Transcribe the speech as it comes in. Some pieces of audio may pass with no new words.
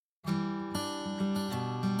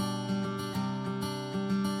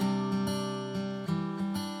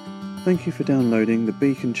Thank you for downloading the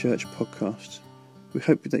Beacon Church podcast. We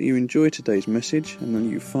hope that you enjoy today's message and that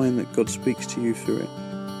you find that God speaks to you through it.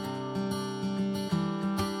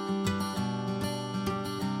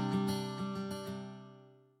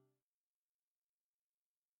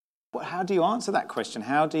 How do you answer that question?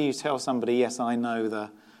 How do you tell somebody, yes, I know the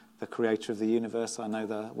creator of the universe, I know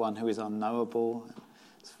the one who is unknowable?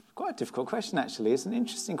 It's quite a difficult question, actually. It's an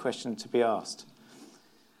interesting question to be asked.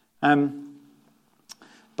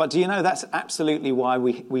 But do you know that's absolutely why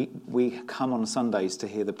we come on Sundays to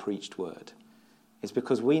hear the preached word? It's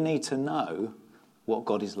because we need to know what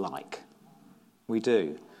God is like. We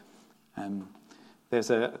do. There's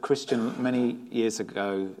a Christian many years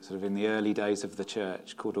ago, sort of in the early days of the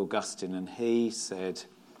church, called Augustine, and he said,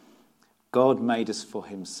 God made us for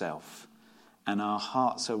himself, and our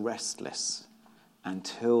hearts are restless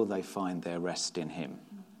until they find their rest in him.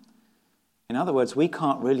 In other words, we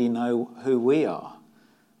can't really know who we are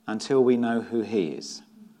until we know who he is.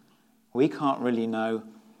 We can't really know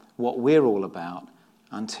what we're all about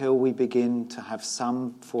until we begin to have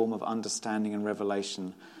some form of understanding and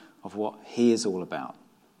revelation of what he is all about.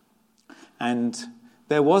 And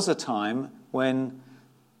there was a time when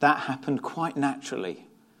that happened quite naturally,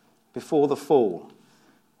 before the fall,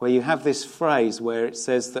 where you have this phrase where it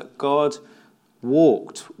says that God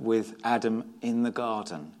walked with Adam in the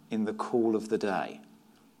garden in the cool of the day.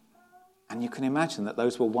 And you can imagine that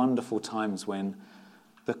those were wonderful times when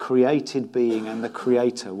the created being and the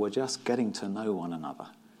creator were just getting to know one another.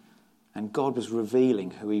 And God was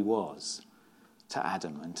revealing who he was to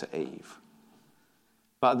Adam and to Eve.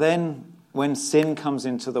 But then when sin comes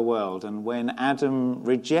into the world and when Adam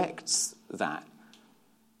rejects that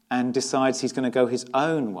and decides he's going to go his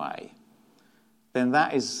own way, then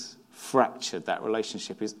that is fractured. That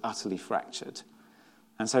relationship is utterly fractured.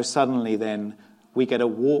 And so suddenly then we get a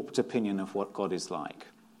warped opinion of what God is like.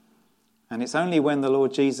 And it's only when the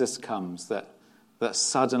Lord Jesus comes that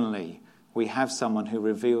suddenly we have someone who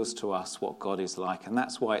reveals to us what God is like. And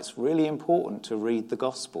that's why it's really important to read the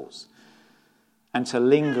Gospels and to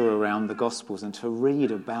linger around the Gospels and to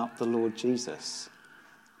read about the Lord Jesus.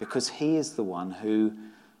 Because he is the one who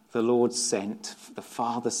the Lord sent, the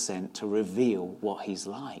Father sent to reveal what he's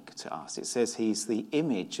like to us. It says he's the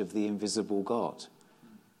image of the invisible God.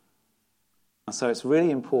 And so it's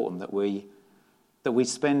really important that we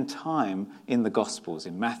spend time in the Gospels,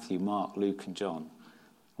 in Matthew, Mark, Luke and John,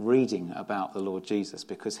 reading about the Lord Jesus,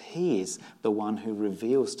 because he is the one who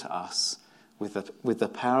reveals to us, with the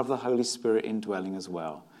power of the Holy Spirit indwelling as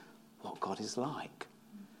well, what God is like.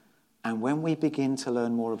 And when we begin to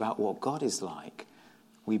learn more about what God is like,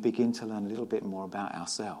 we begin to learn a little bit more about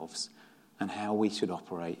ourselves and how we should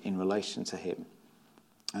operate in relation to him.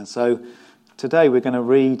 And so today we're going to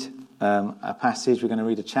read a passage, we're going to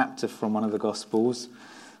read a chapter from one of the Gospels,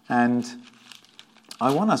 and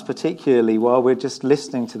I want us particularly, while we're just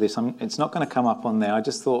listening to this, it's not going to come up on there, I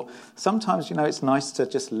just thought sometimes, it's nice to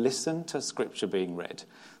just listen to Scripture being read.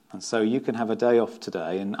 And so you can have a day off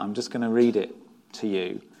today, and I'm just going to read it to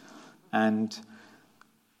you. And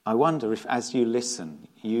I wonder if as you listen,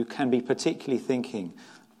 you can be particularly thinking,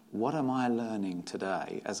 what am I learning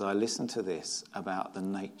today as I listen to this about the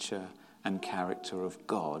nature and character of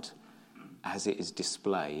God as it is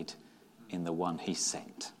displayed in the one he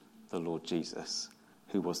sent, the Lord Jesus,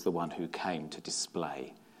 who was the one who came to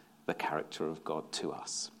display the character of God to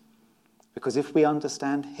us. Because if we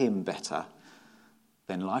understand him better,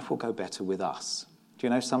 then life will go better with us. Do you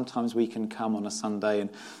know, sometimes we can come on a Sunday and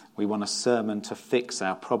we want a sermon to fix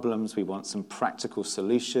our problems, we want some practical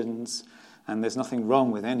solutions, and there's nothing wrong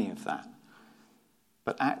with any of that.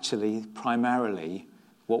 But actually, primarily,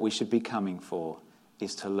 what we should be coming for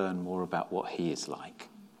is to learn more about what he is like.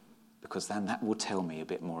 Because then that will tell me a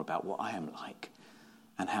bit more about what I am like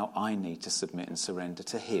and how I need to submit and surrender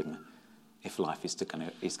to him if life is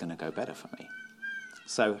going to go better for me.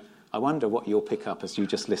 So I wonder what you'll pick up as you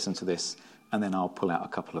just listen to this, and then I'll pull out a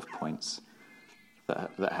couple of points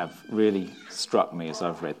that have really struck me as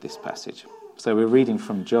I've read this passage. So we're reading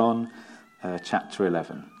from John chapter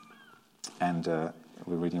 11, and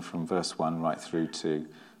we're reading from verse 1 right through to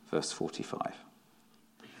verse 45.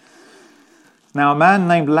 Now a man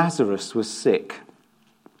named Lazarus was sick.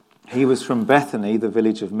 He was from Bethany, the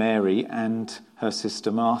village of Mary, and her sister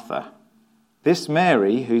Martha. This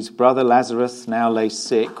Mary, whose brother Lazarus now lay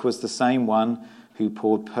sick, was the same one who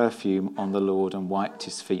poured perfume on the Lord and wiped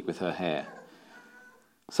his feet with her hair.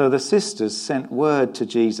 So the sisters sent word to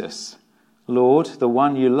Jesus, Lord, the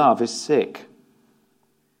one you love is sick.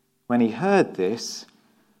 When he heard this,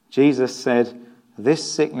 Jesus said, this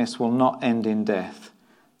sickness will not end in death.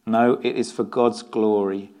 No, it is for God's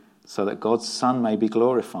glory, so that God's Son may be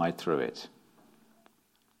glorified through it.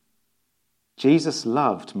 Jesus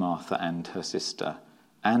loved Martha and her sister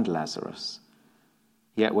and Lazarus.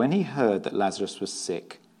 Yet when he heard that Lazarus was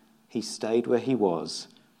sick, he stayed where he was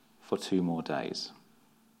for 2 more days.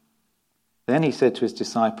 Then he said to his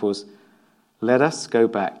disciples, "Let us go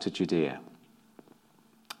back to Judea."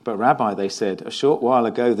 "But Rabbi," they said, "a short while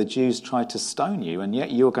ago the Jews tried to stone you, and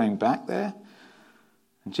yet you're going back there?"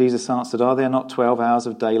 And Jesus answered, "Are there not 12 hours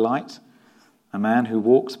of daylight? A man who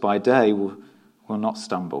walks by day will not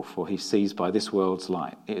stumble, for he sees by this world's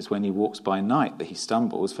light. It is when he walks by night that he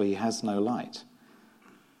stumbles, for he has no light."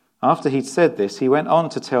 After he'd said this, he went on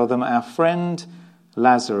to tell them, "Our friend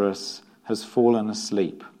Lazarus has fallen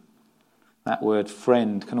asleep." That word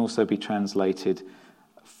friend can also be translated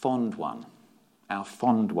fond one. Our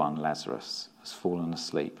fond one, Lazarus, has fallen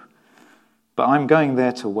asleep. "But I'm going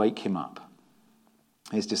there to wake him up."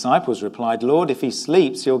 His disciples replied, "Lord, if he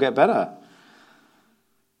sleeps, he'll get better."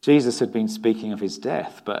 Jesus had been speaking of his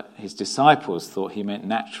death, but his disciples thought he meant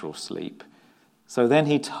natural sleep. So then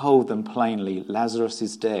he told them plainly, "Lazarus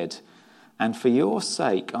is dead, and for your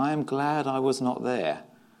sake I am glad I was not there,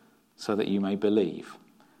 so that you may believe.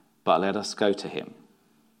 But let us go to him."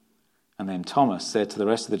 And then Thomas said to the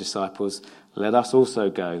rest of the disciples, "Let us also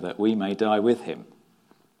go, that we may die with him."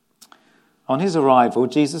 On his arrival,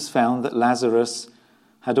 Jesus found that Lazarus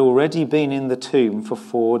had already been in the tomb for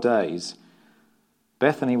 4 days.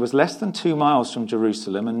 Bethany was less than 2 miles from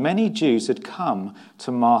Jerusalem, and many Jews had come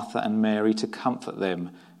to Martha and Mary to comfort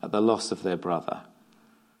them at the loss of their brother.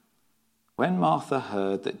 When Martha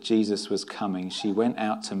heard that Jesus was coming, she went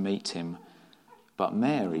out to meet him, but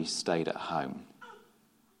Mary stayed at home.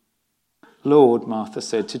 "Lord," Martha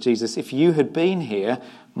said to Jesus, "if you had been here,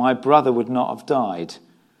 my brother would not have died.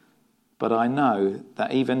 But I know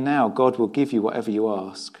that even now God will give you whatever you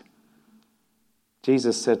ask."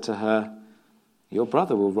 Jesus said to her, "Your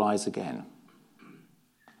brother will rise again."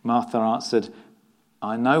 Martha answered,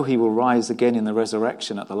 "I know he will rise again in the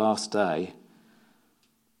resurrection at the last day."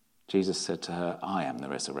 Jesus said to her, "I am the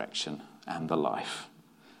resurrection and the life.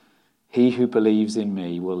 He who believes in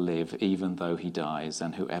me will live even though he dies,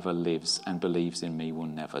 and whoever lives and believes in me will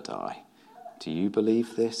never die. Do you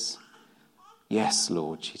believe this?" "Yes,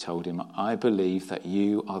 Lord," she told him, "I believe that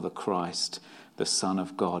you are the Christ, the Son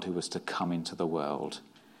of God who was to come into the world."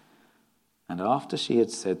 And after she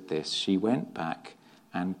had said this, she went back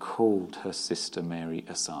and called her sister Mary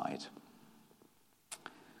aside.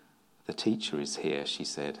 "The teacher is here," she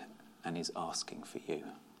said, "and is asking for you."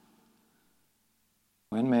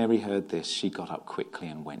 When Mary heard this, she got up quickly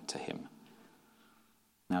and went to him.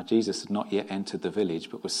 Now Jesus had not yet entered the village,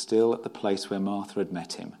 but was still at the place where Martha had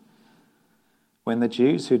met him. When the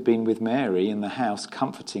Jews who'd been with Mary in the house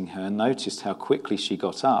comforting her noticed how quickly she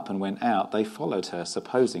got up and went out, they followed her,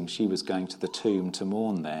 supposing she was going to the tomb to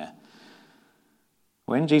mourn there.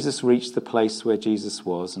 When Jesus reached the place where Jesus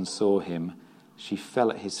was and saw him, she fell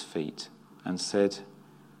at his feet and said,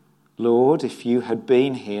 "Lord, if you had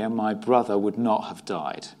been here, my brother would not have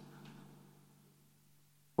died."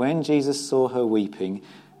 When Jesus saw her weeping,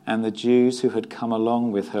 and the Jews who had come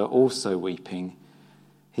along with her also weeping,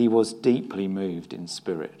 he was deeply moved in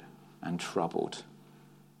spirit and troubled.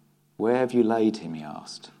 "Where have you laid him?" he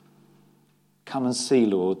asked. "Come and see,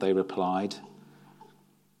 Lord," they replied.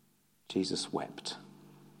 Jesus wept.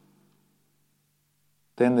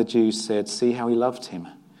 Then the Jews said, "See how he loved him."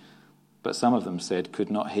 But some of them said, "Could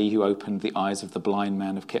not he who opened the eyes of the blind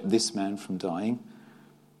man have kept this man from dying?"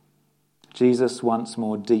 Jesus, once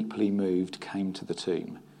more deeply moved, came to the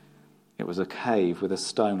tomb. It was a cave with a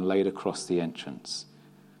stone laid across the entrance.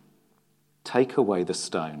 "Take away the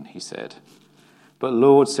stone," he said. "But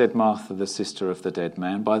Lord," said Martha, the sister of the dead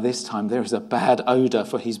man, "by this time there is a bad odour,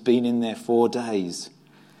 for he's been in there 4 days."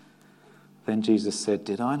 Then Jesus said,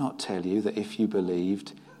 "Did I not tell you that if you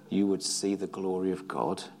believed, you would see the glory of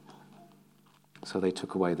God?" So they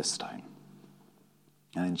took away the stone.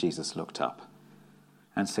 And then Jesus looked up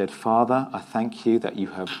and said, "Father, I thank you that you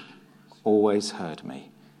have always heard me.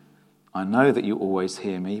 I know that you always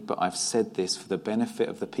hear me, but I've said this for the benefit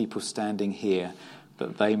of the people standing here,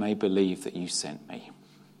 that they may believe that you sent me."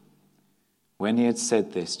 When he had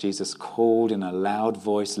said this, Jesus called in a loud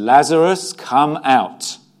voice, "Lazarus, come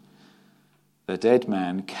out!" The dead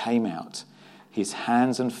man came out, his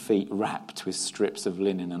hands and feet wrapped with strips of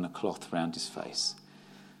linen and a cloth round his face.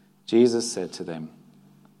 Jesus said to them,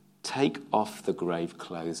 "Take off the grave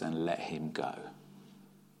clothes and let him go."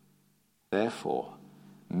 Therefore,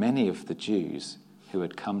 many of the Jews who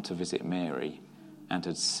had come to visit Mary and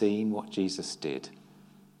had seen what Jesus did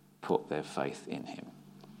put their faith in him.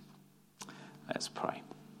 Let's pray.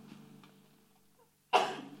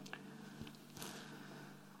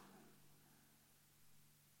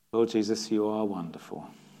 Lord Jesus, you are wonderful.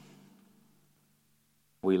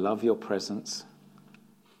 We love your presence.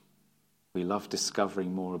 We love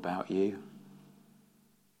discovering more about you.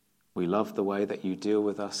 We love the way that you deal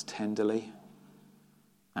with us tenderly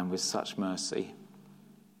and with such mercy.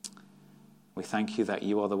 We thank you that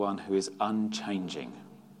you are the one who is unchanging.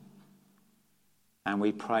 And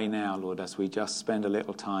we pray now, Lord, as we just spend a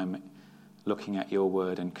little time looking at your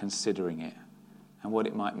word and considering it and what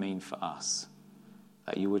it might mean for us,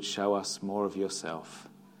 that you would show us more of yourself,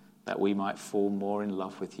 that we might fall more in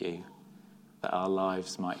love with you, that our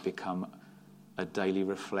lives might become a daily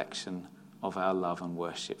reflection of our love and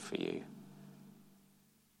worship for you,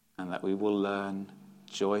 and that we will learn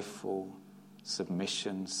joyful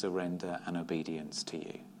submission, surrender, and obedience to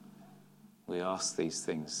you. We ask these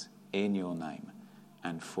things in your name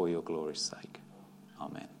and for your glory's sake.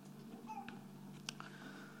 Amen.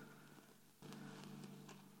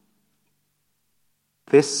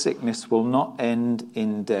 This sickness will not end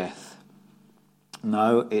in death.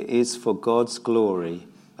 No, it is for God's glory,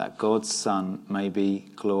 that God's Son may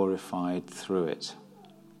be glorified through it.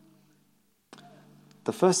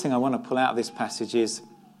 The first thing I want to pull out of this passage is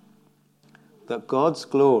that God's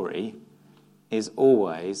glory is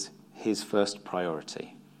always his first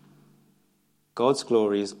priority. God's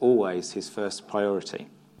glory is always his first priority.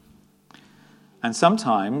 And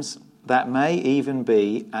sometimes that may even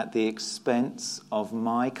be at the expense of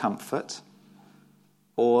my comfort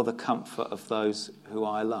or the comfort of those who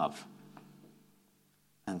I love.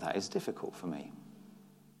 And that is difficult for me.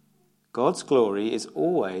 God's glory is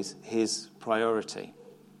always his priority.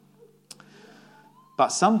 But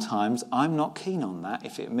sometimes I'm not keen on that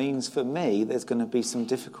if it means for me there's going to be some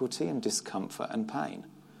difficulty and discomfort and pain.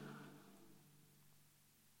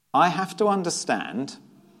 I have to understand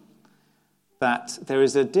that there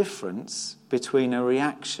is a difference between a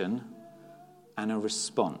reaction and a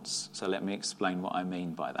response. So let me explain what I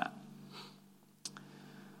mean by that.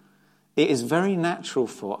 It is very natural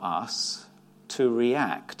for us to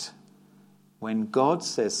react when God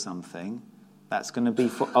says something that's going to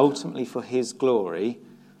be ultimately for his glory,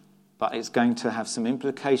 but it's going to have some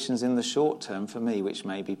implications in the short term for me, which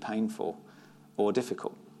may be painful or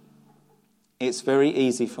difficult. It's very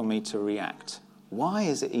easy for me to react. Why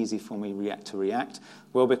is it easy for me to react?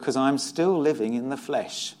 Well, because I'm still living in the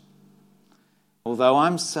flesh. Although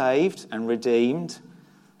I'm saved and redeemed,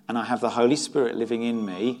 and I have the Holy Spirit living in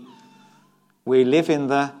me, we live in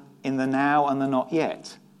the now and the not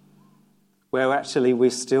yet, where actually we're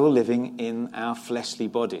still living in our fleshly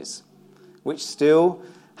bodies, which still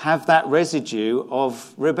have that residue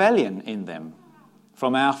of rebellion in them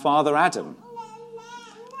from our father Adam.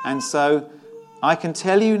 And so I can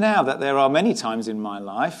tell you now that there are many times in my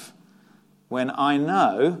life when I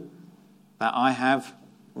know that I have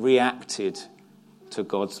reacted to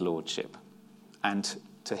God's lordship, and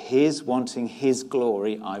to his wanting his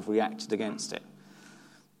glory, I've reacted against it.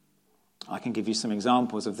 I can give you some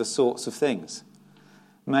examples of the sorts of things.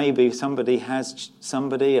 Maybe somebody,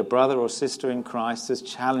 a brother or sister in Christ, has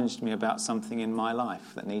challenged me about something in my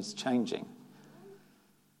life that needs changing,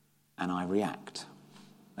 and I react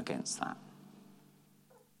against that.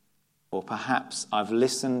 Or perhaps I've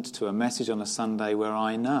listened to a message on a Sunday where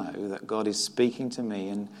I know that God is speaking to me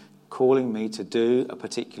and calling me to do a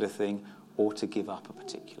particular thing or to give up a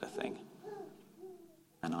particular thing.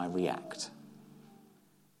 And I react.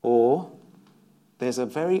 Or there's a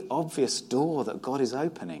very obvious door that God is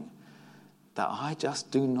opening that I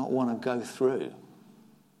just do not want to go through.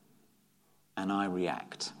 And I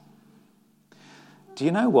react. Do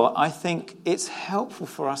you know what? I think it's helpful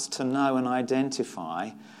for us to know and identify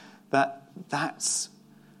that that's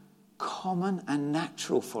common and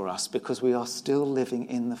natural for us because we are still living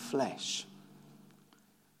in the flesh.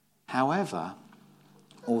 However,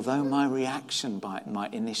 although my reaction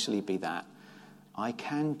might initially be that, I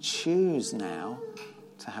can choose now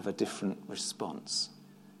to have a different response.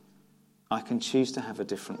 I can choose to have a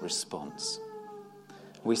different response.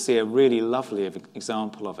 We see a really lovely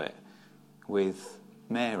example of it with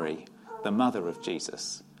Mary, the mother of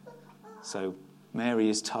Jesus. So Mary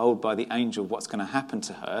is told by the angel what's going to happen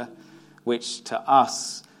to her, which to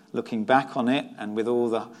us, looking back on it and with all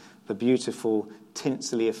the beautiful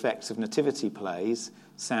tinsely effects of nativity plays,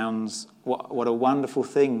 sounds what a wonderful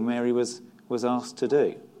thing Mary was asked to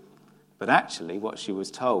do. But actually what she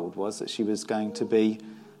was told was that she was going to be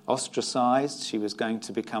ostracized, she was going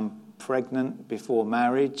to become pregnant before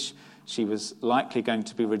marriage, she was likely going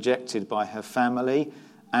to be rejected by her family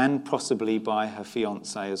and possibly by her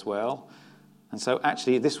fiancé as well. And so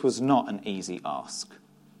actually this was not an easy ask.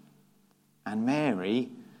 And Mary,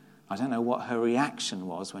 I don't know what her reaction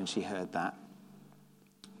was when she heard that,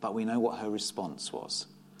 But we know what her response was.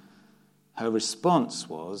 Her response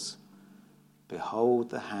was, "Behold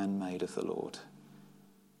the handmaid of the Lord.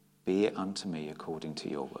 Be it unto me according to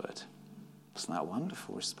your word." Isn't that a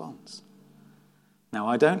wonderful response? Now,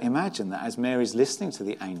 I don't imagine that as Mary's listening to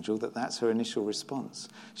the angel, that's her initial response.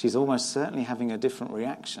 She's almost certainly having a different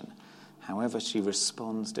reaction. However, she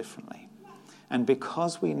responds differently. And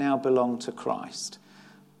because we now belong to Christ,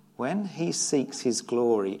 when he seeks his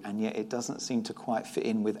glory and yet it doesn't seem to quite fit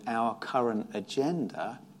in with our current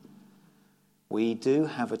agenda, we do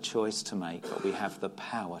have a choice to make, but we have the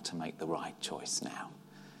power to make the right choice now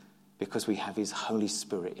because we have his Holy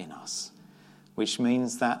Spirit in us, which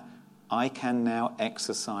means that I can now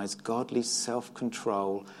exercise godly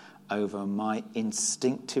self-control over my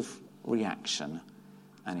instinctive reaction,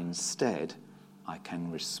 and instead I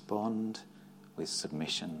can respond with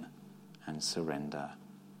submission and surrender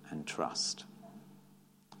and trust.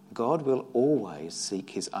 God will always seek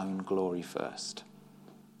his own glory first.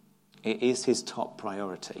 It is his top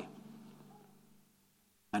priority.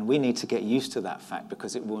 And we need to get used to that fact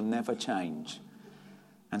because it will never change.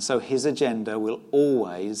 And so his agenda will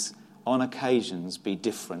always, on occasions, be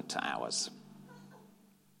different to ours.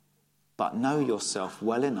 But know yourself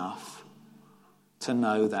well enough to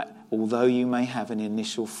know that although you may have an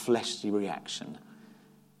initial fleshly reaction,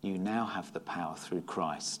 you now have the power through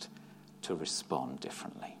Christ to respond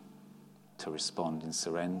differently, to respond in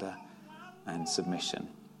surrender and submission.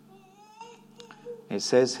 It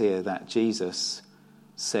says here that Jesus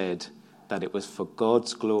said that it was for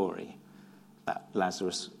God's glory that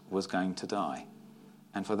Lazarus was going to die.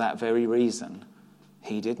 And for that very reason,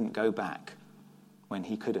 he didn't go back when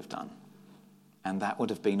he could have done. And that would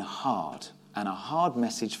have been hard, and a hard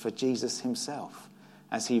message for Jesus himself,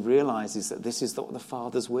 as he realizes that this is what the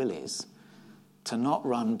Father's will is, to not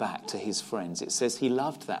run back to his friends. It says he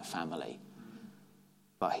loved that family,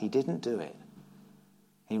 but he didn't do it.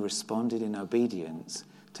 He responded in obedience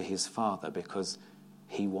to his Father because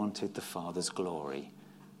he wanted the Father's glory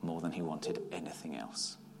more than he wanted anything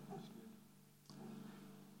else.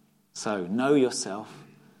 So know yourself.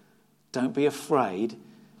 Don't be afraid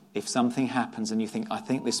if something happens and you think, I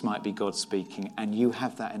think this might be God speaking, and you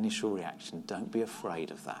have that initial reaction. Don't be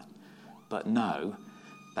afraid of that. But know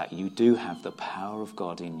that you do have the power of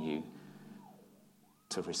God in you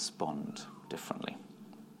to respond differently.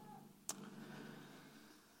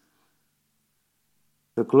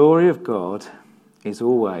 The glory of God is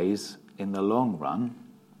always, in the long run,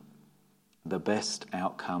 the best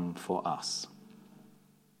outcome for us.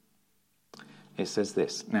 It says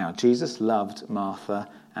this, "Now Jesus loved Martha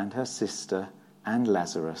and her sister and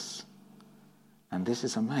Lazarus." And this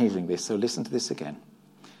is amazing, this. So listen to this again.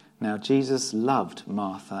 "Now Jesus loved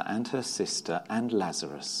Martha and her sister and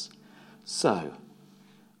Lazarus. So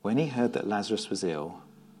when he heard that Lazarus was ill,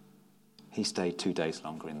 he stayed 2 days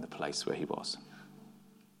longer in the place where he was."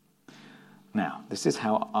 Now, this is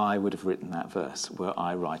how I would have written that verse were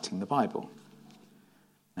I writing the Bible.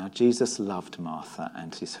 Now, Jesus loved Martha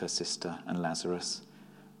and her sister and Lazarus.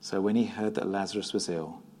 So when he heard that Lazarus was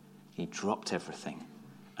ill, he dropped everything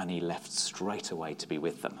and he left straight away to be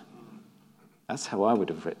with them. That's how I would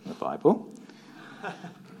have written the Bible.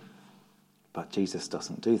 But Jesus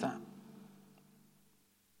doesn't do that.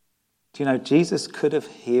 Do you know, Jesus could have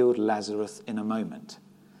healed Lazarus in a moment.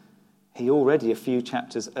 He already, a few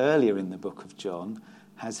chapters earlier in the book of John,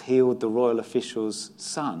 has healed the royal official's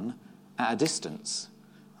son at a distance.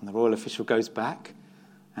 And the royal official goes back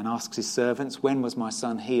and asks his servants, "When was my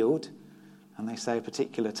son healed?" And they say a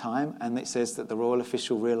particular time, and it says that the royal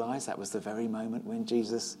official realised that was the very moment when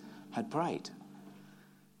Jesus had prayed.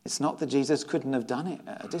 It's not that Jesus couldn't have done it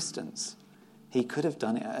at a distance. He could have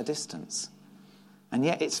done it at a distance. And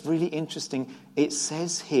yet it's really interesting. It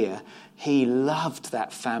says here, he loved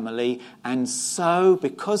that family, and so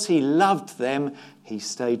because he loved them, he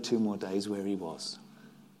stayed 2 more days where he was.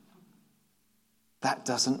 That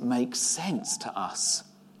doesn't make sense to us.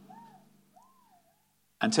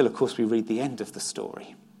 Until, of course, we read the end of the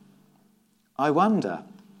story. I wonder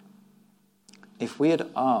if we had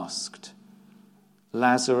asked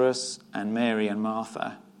Lazarus and Mary and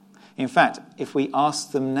Martha, in fact, if we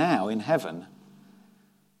asked them now in heaven,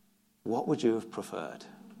 what would you have preferred?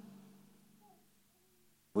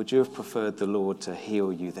 Would you have preferred the Lord to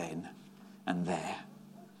heal you then and there?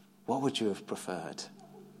 What would you have preferred?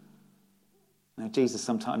 Now, Jesus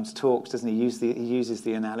sometimes talks, doesn't he? He uses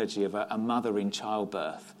the analogy of a mother in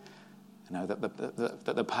childbirth. You know,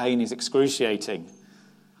 that the pain is excruciating.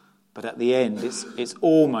 But at the end, it's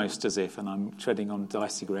almost as if, and I'm treading on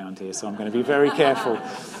dicey ground here, so I'm going to be very careful.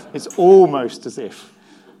 It's almost as if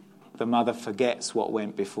the mother forgets what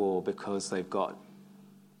went before because they've got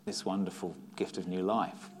this wonderful gift of new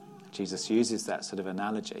life. Jesus uses that sort of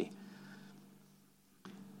analogy.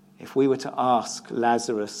 If we were to ask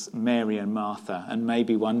Lazarus, Mary and Martha, and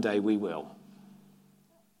maybe one day we will,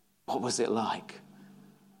 what was it like?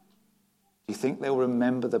 Do you think they'll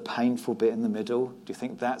remember the painful bit in the middle? Do you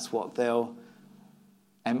think that's what they'll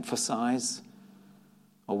emphasize?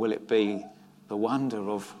 Or will it be the wonder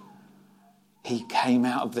of he came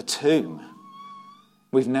out of the tomb?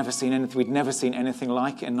 We'd never seen anything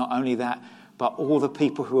like it, and not only that, but all the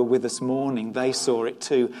people who were with us mourning, they saw it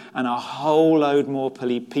too, and a whole load more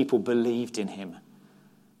people believed in him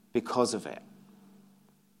because of it.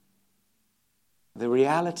 The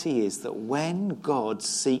reality is that when God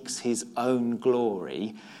seeks his own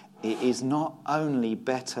glory, it is not only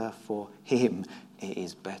better for him, it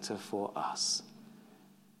is better for us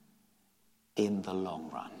in the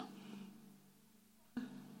long run.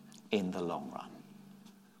 In the long run.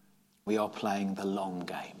 We are playing the long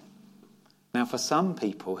game. Now, for some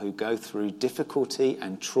people who go through difficulty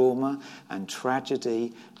and trauma and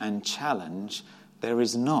tragedy and challenge, there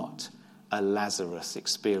is not a Lazarus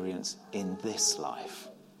experience in this life.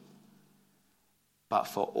 But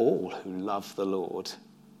for all who love the Lord,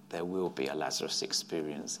 there will be a Lazarus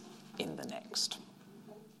experience in the next.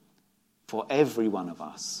 For every one of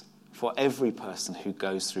us, for every person who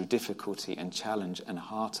goes through difficulty and challenge and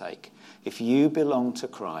heartache, if you belong to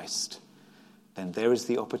Christ, then there is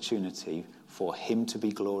the opportunity for him to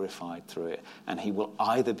be glorified through it. And he will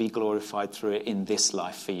either be glorified through it in this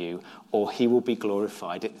life for you, or he will be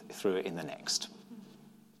glorified through it in the next.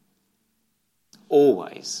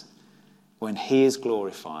 Always, when he is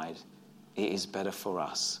glorified, it is better for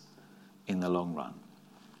us in the long run.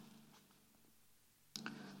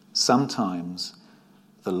 Sometimes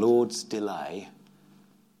the Lord's delay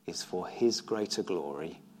is for his greater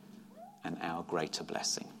glory and our greater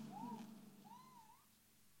blessing.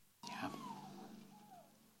 Yeah.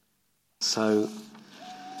 So,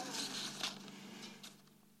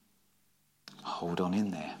 hold on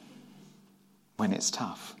in there when it's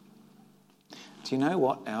tough. Do you know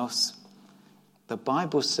what else? The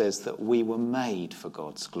Bible says that we were made for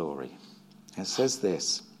God's glory. It says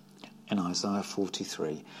this in Isaiah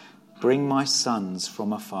 43, "Bring my sons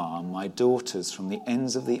from afar, my daughters from the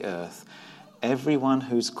ends of the earth, everyone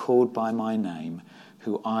who's called by my name,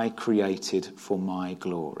 who I created for my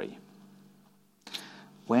glory."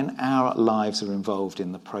 When our lives are involved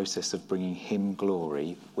in the process of bringing him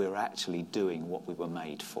glory, we're actually doing what we were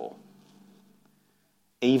made for.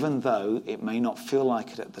 Even though it may not feel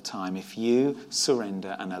like it at the time, if you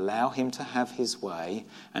surrender and allow him to have his way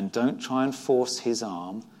and don't try and force his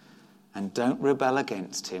arm and don't rebel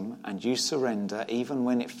against him, and you surrender even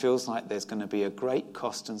when it feels like there's going to be a great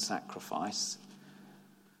cost and sacrifice,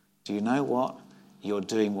 do you know what? You're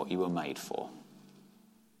doing what you were made for.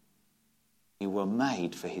 You were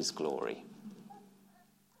made for his glory.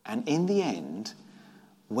 And in the end,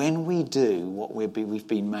 when we do what we've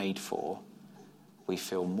been made for, we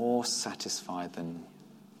feel more satisfied than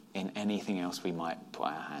in anything else we might put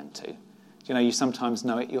our hand to. You know, you sometimes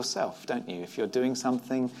know it yourself, don't you? If you're doing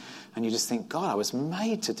something and you just think, God, I was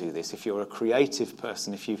made to do this. If you're a creative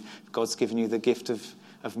person, if God's given you the gift of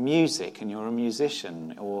music and you're a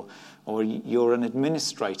musician, or you're an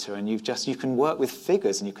administrator and you can work with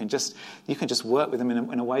figures and you can just work with them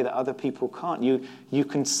in a way that other people can't. You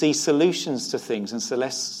can see solutions to things and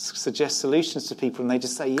suggest solutions to people, and they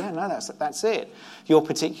just say, yeah, no, that's it. You're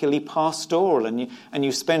particularly pastoral, and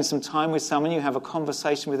you spend some time with someone, you have a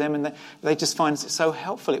conversation with them, and they just find it so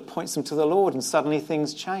helpful. It points them to the Lord, and suddenly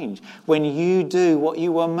things change. When you do what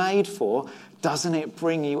you were made for, doesn't it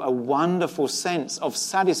bring you a wonderful sense of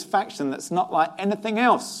satisfaction that's not like anything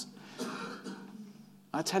else?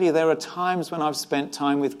 I tell you, there are times when I've spent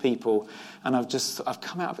time with people and I've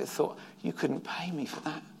come out of it and thought, you couldn't pay me for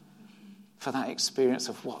that experience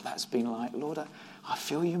of what that's been like. Lord, I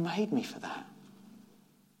feel you made me for that.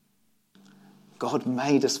 God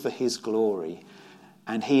made us for his glory,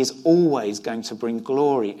 and he is always going to bring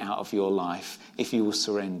glory out of your life if you will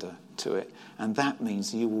surrender to it. And that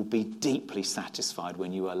means you will be deeply satisfied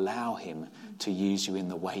when you allow him to use you in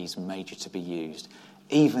the way he's made you to be used,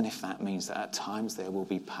 even if that means that at times there will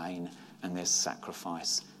be pain and there's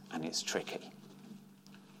sacrifice and it's tricky.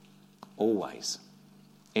 Always,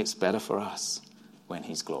 it's better for us when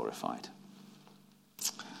he's glorified.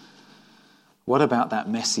 What about that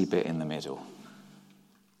messy bit in the middle?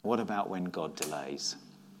 What about when God delays?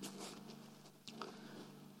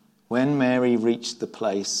 When Mary reached the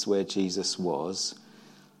place where Jesus was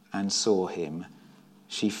and saw him,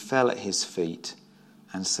 she fell at his feet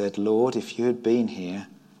and said, "Lord, if you had been here,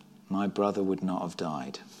 my brother would not have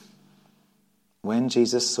died." When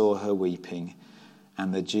Jesus saw her weeping,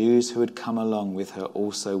 and the Jews who had come along with her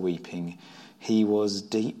also weeping, he was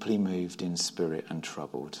deeply moved in spirit and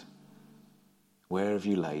troubled. "Where have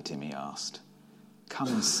you laid him?" he asked. "Come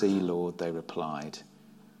and see, Lord," they replied.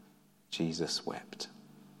 Jesus wept.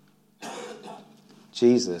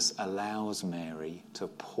 Jesus allows Mary to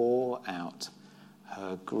pour out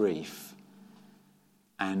her grief.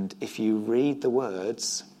 And if you read the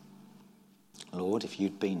words, "Lord, if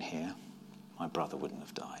you'd been here, my brother wouldn't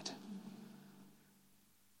have died."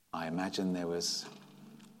 I imagine there was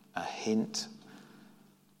a hint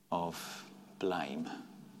of blame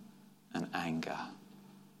and anger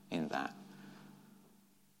in that.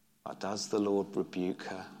 But does the Lord rebuke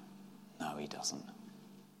her? No, he doesn't.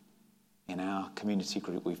 In our community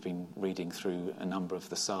group, we've been reading through a number of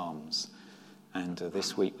the Psalms. And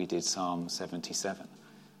this week we did Psalm 77,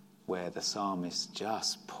 where the psalmist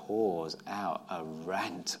just pours out a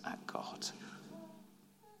rant at God.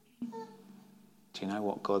 Do you know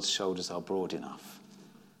what? God's shoulders are broad enough.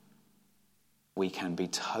 We can be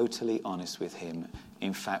totally honest with him.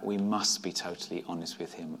 In fact, we must be totally honest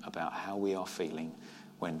with him about how we are feeling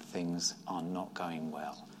when things are not going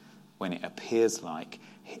well, when it appears like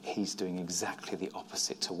he's doing exactly the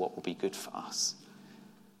opposite to what will be good for us.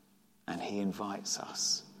 And he invites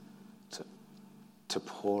us to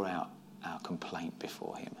pour out our complaint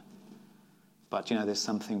before him. But, you know, there's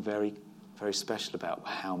something very, very special about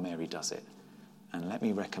how Mary does it. And let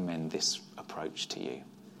me recommend this approach to you.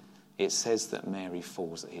 It says that Mary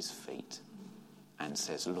falls at his feet and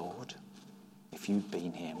says, "Lord, if you'd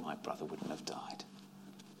been here, my brother wouldn't have died."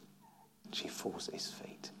 She falls at his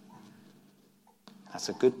feet. That's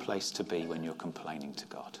a good place to be when you're complaining to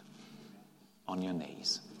God. On your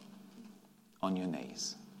knees. On your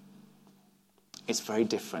knees. It's very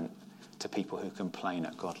different to people who complain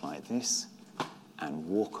at God like this and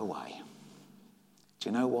walk away. Do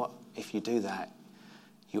you know what? If you do that,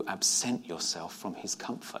 you absent yourself from his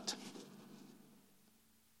comfort.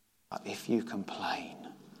 But if you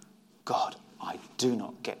complain, "God, I do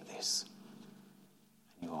not get this,"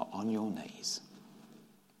 and you are on your knees,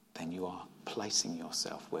 then you are placing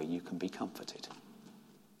yourself where you can be comforted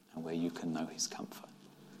and where you can know his comfort.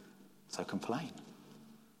 So complain,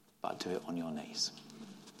 but do it on your knees.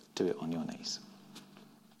 Do it on your knees.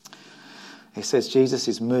 It says Jesus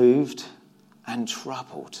is moved and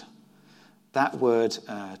troubled. That word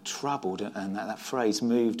troubled and that phrase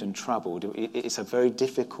moved and troubled, it's a very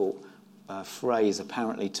difficult phrase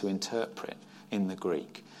apparently to interpret in the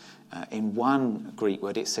Greek. In one Greek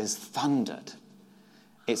word it says thundered.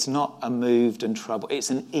 It's not a moved and troubled, it's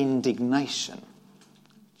an indignation.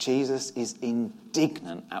 Jesus is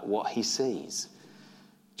indignant at what he sees.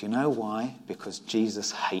 Do you know why? Because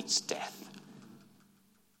Jesus hates death.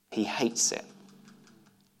 He hates it.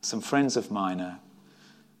 Some friends of mine a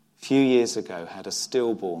few years ago had a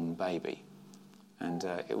stillborn baby, and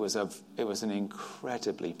it was an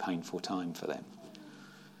incredibly painful time for them.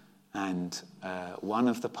 And one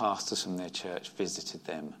of the pastors from their church visited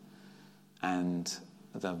them, and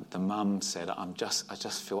the mum said, I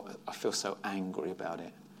feel so angry about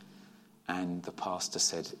it. And the pastor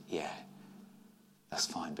said, "Yeah, that's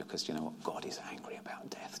fine, because you know what? God is angry about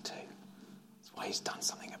death too. That's why he's done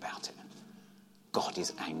something about it. God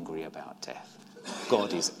is angry about death.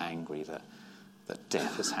 God is angry that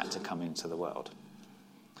death has had to come into the world."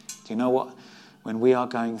 Do you know what? When we are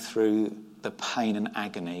going through the pain and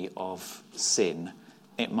agony of sin,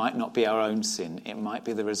 it might not be our own sin. It might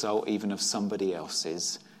be the result even of somebody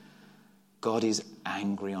else's. God is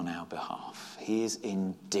angry on our behalf. He is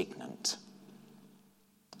indignant.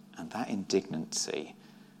 And that indignancy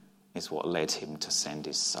is what led him to send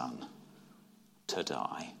his son to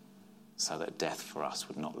die, so that death for us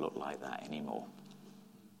would not look like that anymore.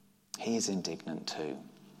 He is indignant too.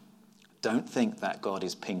 Don't think that God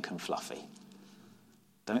is pink and fluffy.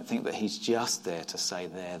 Don't think that he's just there to say,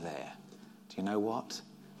 there. Do you know what?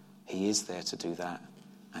 He is there to do that,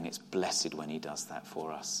 and it's blessed when he does that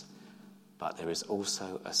for us. But there is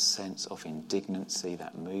also a sense of indignancy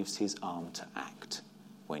that moves his arm to act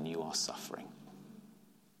when you are suffering.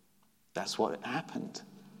 That's what happened.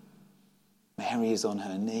 Mary is on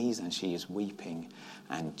her knees and she is weeping,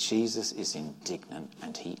 and Jesus is indignant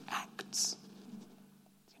and he acts.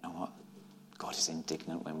 You know what? God is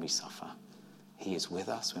indignant when we suffer. He is with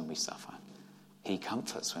us when we suffer. He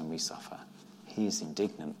comforts when we suffer. He is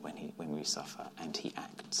indignant when we suffer, and he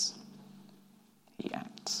acts. He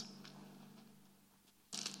acts.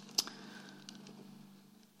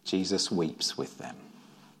 Jesus weeps with them.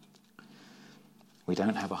 We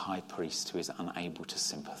don't have a high priest who is unable to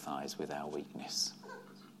sympathise with our weakness.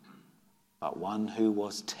 but one who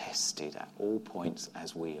was tested at all points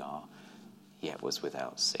as we are, yet was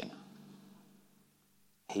without sin.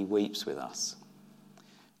 He weeps with us.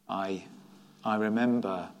 I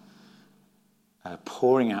remember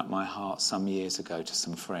pouring out my heart some years ago to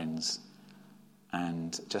some friends,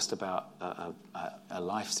 and just about a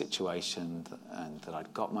life situation that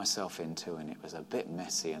I'd got myself into, and it was a bit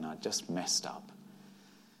messy, and I'd just messed up.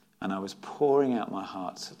 And I was pouring out my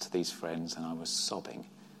heart to these friends, and I was sobbing.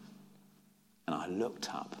 And I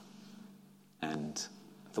looked up, and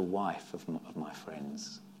the wife of my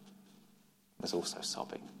friends was also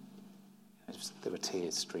sobbing. There were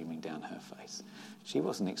tears streaming down her face. She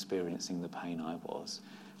wasn't experiencing the pain I was,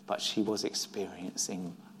 but she was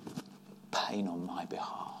experiencing pain on my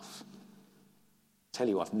behalf. I tell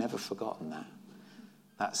you, I've never forgotten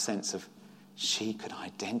that sense of she could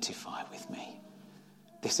identify with me.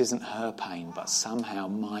 This isn't her pain, but somehow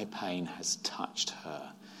my pain has touched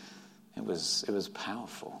her. It was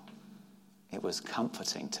powerful. It was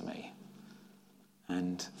comforting to me.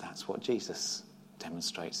 And that's what Jesus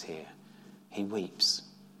demonstrates here. He weeps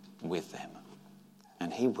with them.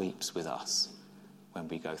 And he weeps with us when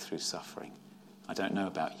we go through suffering. I don't know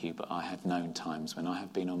about you, but I have known times when I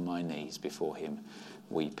have been on my knees before him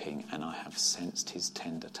weeping, and I have sensed his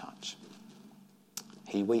tender touch.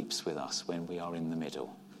 He weeps with us when we are in the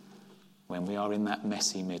middle, when we are in that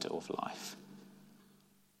messy middle of life.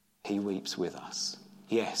 He weeps with us.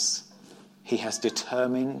 Yes, he has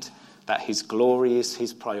determined that his glory is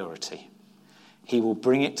his priority. He will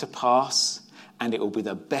bring it to pass, and it will be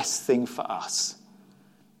the best thing for us.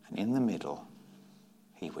 And in the middle,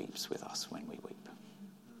 he weeps with us when we weep.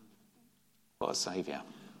 What a saviour.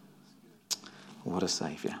 What a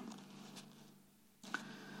saviour.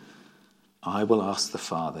 I will ask the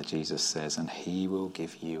Father, Jesus says, and he will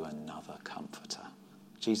give you another comforter.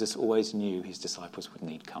 Jesus always knew his disciples would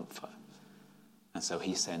need comfort. And so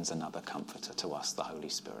he sends another comforter to us, the Holy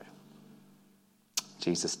Spirit.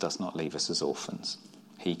 Jesus does not leave us as orphans.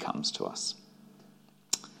 He comes to us.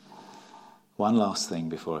 One last thing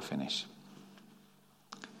before I finish.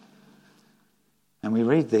 And we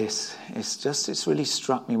read this. It's really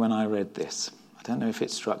struck me when I read this. I don't know if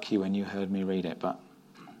it struck you when you heard me read it, but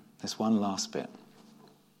there's one last bit.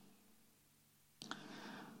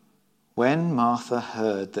 When Martha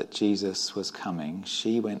heard that Jesus was coming,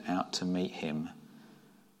 she went out to meet him,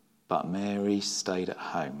 but Mary stayed at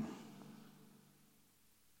home.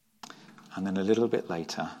 And then a little bit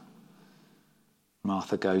later,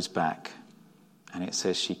 Martha goes back, and it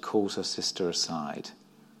says she calls her sister aside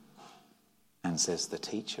and says, "The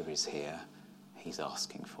teacher is here. He's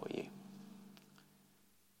asking for you."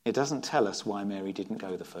 It doesn't tell us why Mary didn't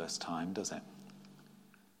go the first time, does it?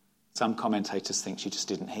 Some commentators think she just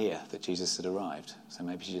didn't hear that Jesus had arrived, so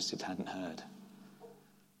maybe she just hadn't heard.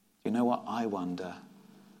 You know what? I wonder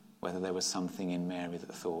whether there was something in Mary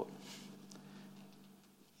that thought,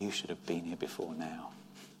 you should have been here before now.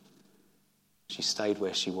 She stayed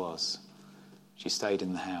where she was. She stayed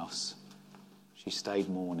in the house. She stayed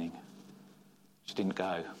mourning. She didn't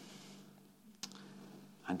go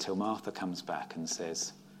until Martha comes back and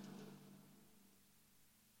says,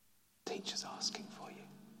 "Teacher's asking for you."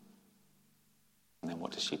 And then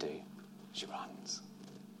what does she do? She runs.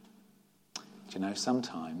 Do you know,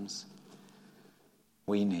 sometimes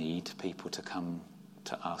we need people to come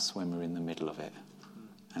to us when we're in the middle of it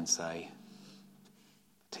and say,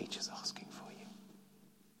 "The teacher's asking for you."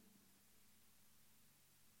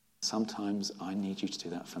 Sometimes I need you to do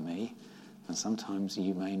that for me, and sometimes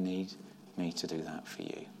you may need me to do that for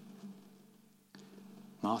you.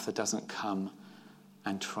 Martha doesn't come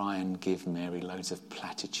and try and give Mary loads of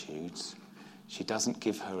platitudes. She doesn't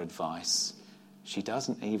give her advice. She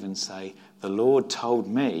doesn't even say, "The Lord told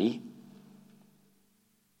me."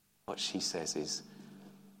 What she says is,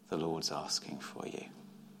 "The Lord's asking for you.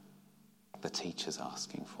 The teacher's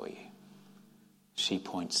asking for you." She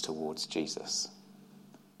points towards Jesus.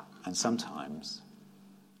 And sometimes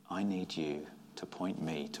I need you to point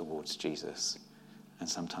me towards Jesus. And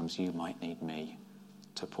sometimes you might need me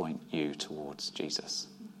to point you towards Jesus.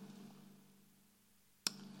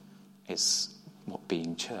 It's what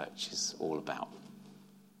being church is all about.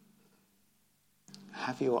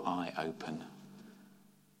 Have your eye open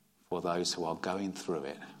for those who are going through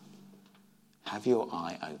it. Have your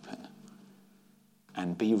eye open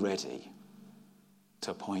and be ready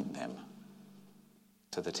to point them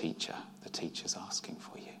to the teacher. The teacher's asking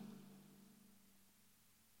for you.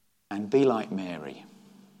 And be like Mary.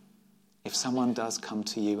 If someone does come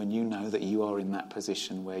to you and you know that you are in that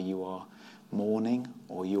position where you are mourning,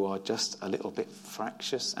 or you are just a little bit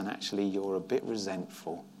fractious and actually you're a bit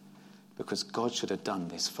resentful because God should have done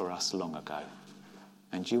this for us long ago.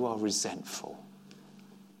 And you are resentful.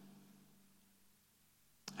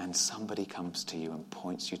 And somebody comes to you and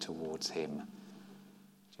points you towards him. Do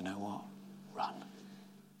you know what? Run.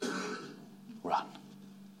 Run.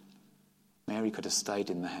 Mary could have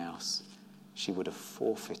stayed in the house. She would have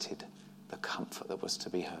forfeited the comfort that was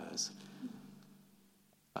to be hers.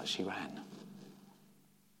 But she ran.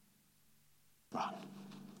 Run.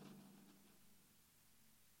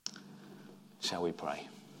 Shall we pray?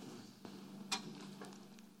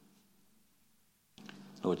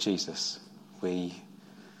 Lord Jesus, we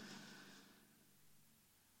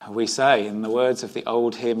say in the words of the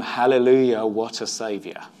old hymn, hallelujah, what a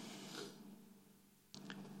saviour.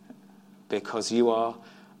 Because you are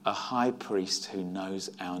a high priest who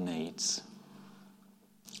knows our needs.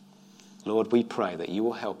 Lord, we pray that you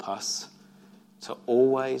will help us to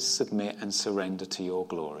always submit and surrender to your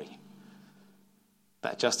glory.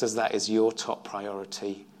 That just as that is your top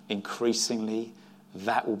priority, increasingly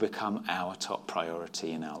that will become our top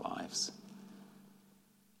priority in our lives.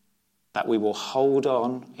 That we will hold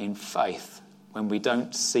on in faith when we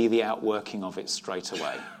don't see the outworking of it straight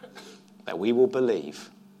away. That we will believe.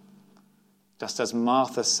 Just as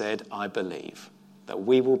Martha said, I believe. That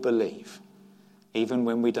we will believe. Even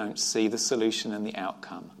when we don't see the solution and the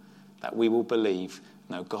outcome. That we will believe,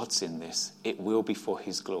 no, God's in this. It will be for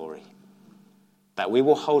his glory. That we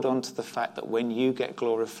will hold on to the fact that when you get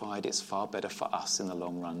glorified, it's far better for us in the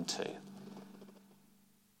long run too.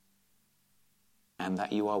 And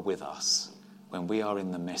that you are with us when we are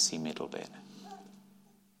in the messy middle bit.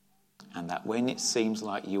 And that when it seems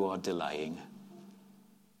like you are delaying,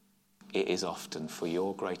 it is often for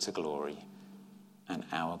your greater glory and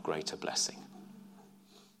our greater blessing.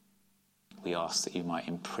 We ask that you might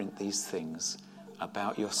imprint these things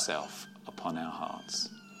about yourself upon our hearts.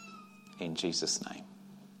 In Jesus' name,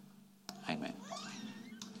 amen.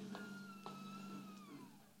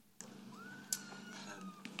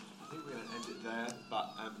 I think we're going to end it there,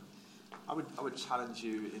 but I would challenge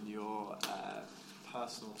you in your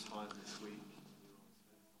personal time this week,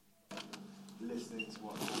 listening to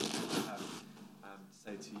what God have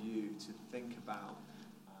say to you, to think about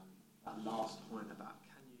that last point about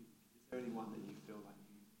is there anyone that you feel like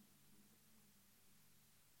you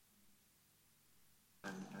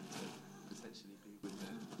and to potentially be with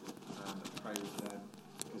them and pray with them,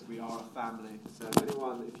 because we are a family. So if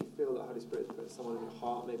you feel that Holy Spirit has put someone in your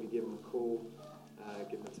heart, maybe give them a call,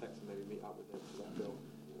 give them a text, and maybe meet up with them, because I feel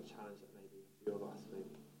a challenge that maybe a few of us maybe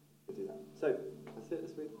could do that. So that's it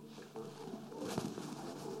this week.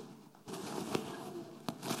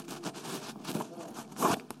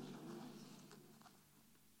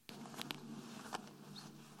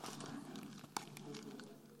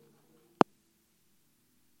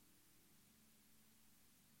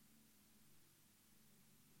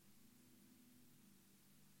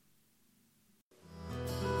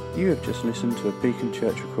 You have just listened to a Beacon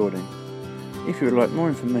Church recording. If you would like more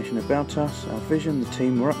information about us, our vision, the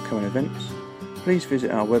team or upcoming events, please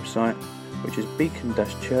visit our website, which is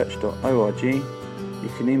beacon-church.org. You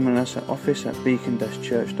can email us at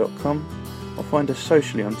office@beacon-church.com or find us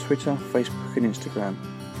socially on Twitter, Facebook and Instagram.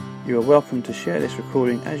 You are welcome to share this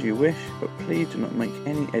recording as you wish, but please do not make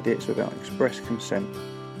any edits without express consent.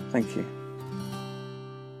 Thank you.